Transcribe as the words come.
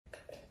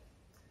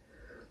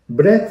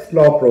Bragg's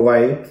law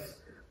provides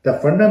the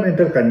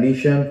fundamental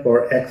condition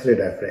for X-ray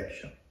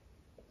diffraction.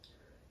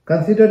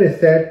 Consider a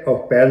set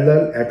of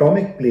parallel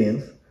atomic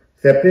planes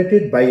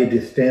separated by a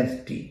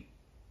distance d.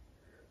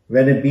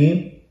 When a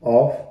beam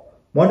of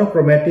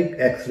monochromatic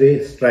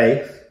X-ray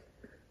strikes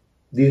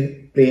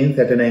these planes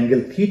at an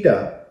angle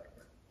theta,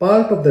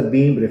 part of the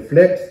beam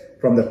reflects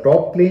from the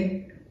top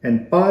plane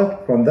and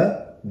part from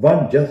the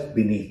one just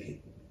beneath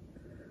it.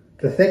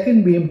 The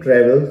second beam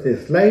travels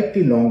a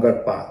slightly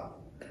longer path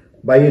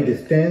by a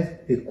distance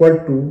equal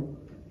to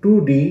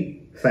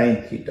 2d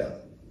sine theta.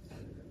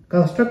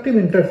 Constructive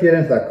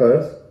interference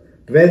occurs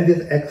when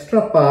this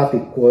extra path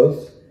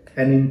equals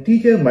an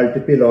integer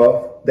multiple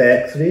of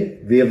the X-ray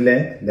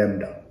wavelength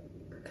lambda.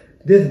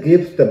 This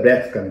gives the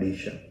Bragg's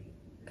condition,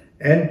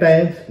 n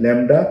times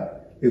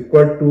lambda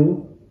equal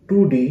to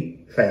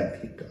 2d sine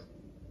theta.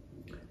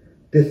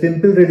 This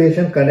simple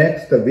relation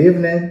connects the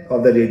wavelength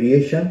of the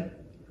radiation,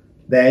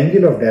 the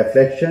angle of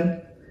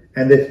diffraction,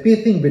 and the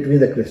spacing between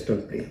the crystal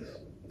planes.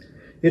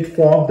 It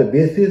forms the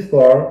basis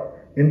for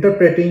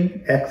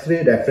interpreting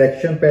X-ray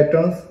diffraction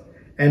patterns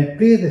and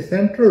plays a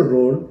central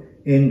role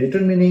in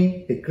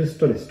determining a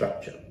crystal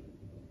structure.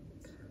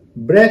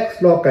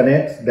 Bragg's law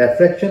connects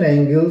diffraction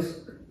angles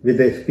with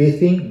the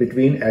spacing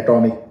between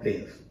atomic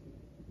planes.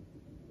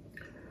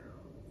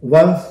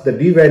 Once the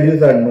d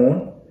values are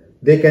known,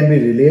 they can be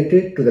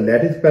related to the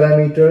lattice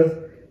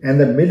parameters and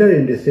the Miller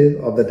indices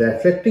of the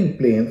diffracting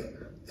planes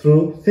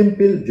through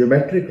simple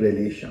geometric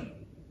relation.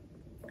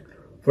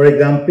 For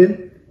example,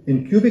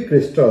 in cubic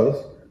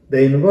crystals,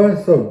 the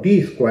inverse of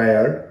d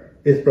squared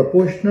is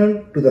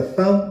proportional to the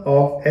sum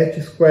of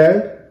h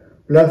squared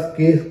plus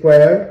k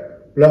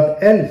squared plus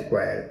l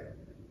squared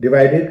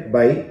divided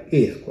by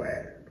a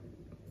squared.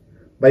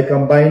 By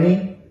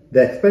combining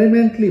the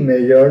experimentally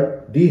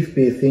measured d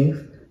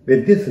spacings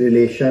with this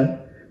relation,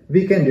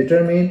 we can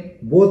determine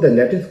both the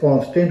lattice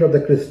constant of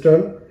the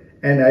crystal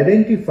and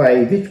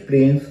identify which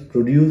planes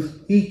produce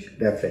each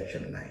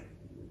diffraction line.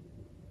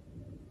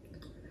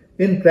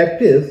 In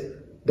practice,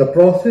 the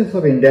process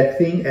of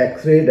indexing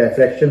X-ray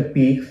diffraction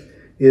peaks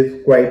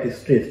is quite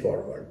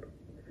straightforward.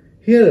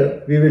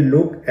 Here we will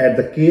look at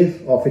the case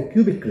of a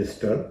cubic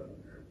crystal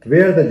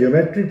where the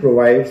geometry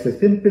provides a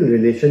simple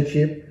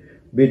relationship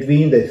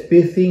between the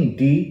spacing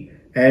d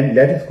and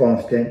lattice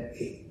constant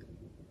a.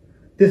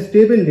 This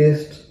table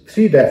lists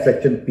 3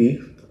 diffraction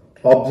peaks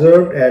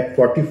observed at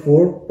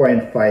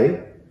 44.5,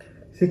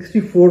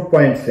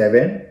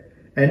 64.7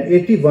 and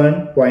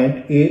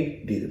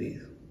 81.8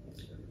 degrees.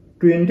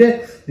 To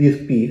index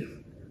these peaks,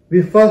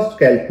 we first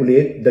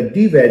calculate the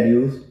d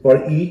values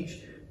for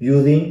each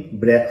using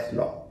Bragg's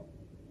law.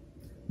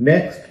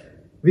 Next,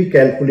 we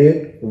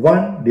calculate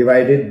 1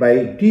 divided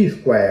by d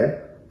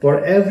squared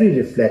for every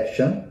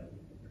reflection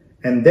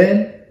and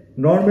then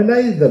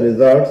normalize the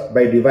results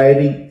by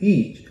dividing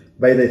each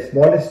by the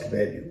smallest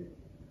value.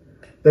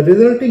 The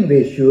resulting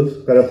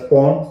ratios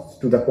corresponds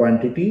to the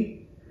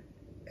quantity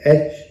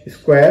h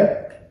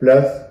squared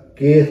plus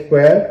k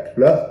squared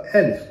plus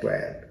l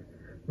squared,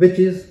 which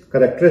is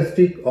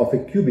characteristic of a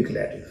cubic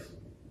lattice.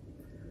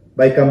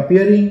 By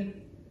comparing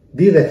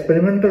these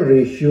experimental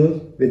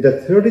ratios with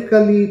the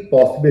theoretically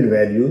possible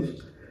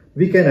values,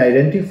 we can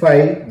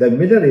identify the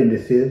Miller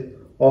indices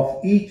of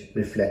each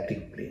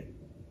reflecting plane.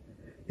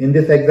 In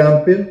this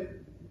example,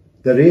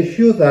 the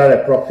ratios are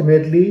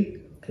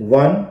approximately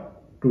 1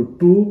 to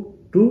 2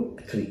 to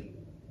 3,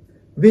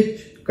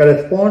 which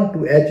correspond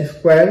to h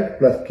squared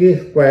plus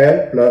k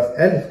squared plus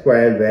l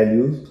squared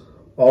values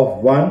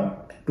of 1,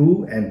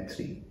 2 and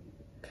 3.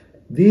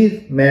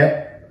 These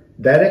map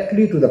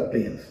directly to the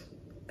planes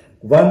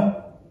 1,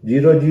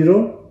 0,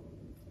 0,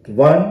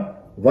 1,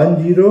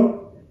 1,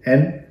 0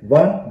 and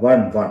 1,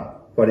 1, 1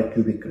 for a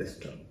cubic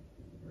crystal.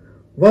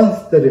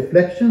 Once the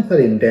reflections are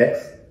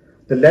indexed,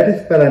 the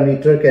lattice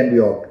parameter can be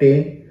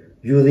obtained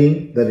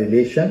using the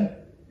relation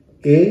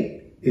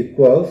A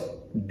equals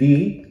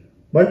D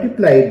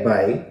multiplied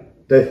by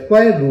the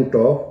square root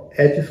of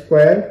h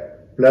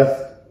squared plus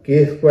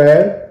k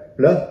squared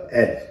plus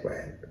l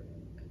squared.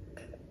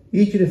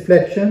 Each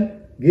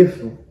reflection gives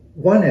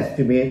one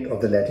estimate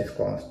of the lattice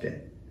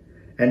constant,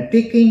 and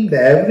taking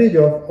the average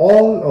of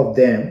all of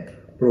them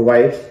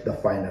provides the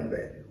final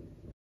value.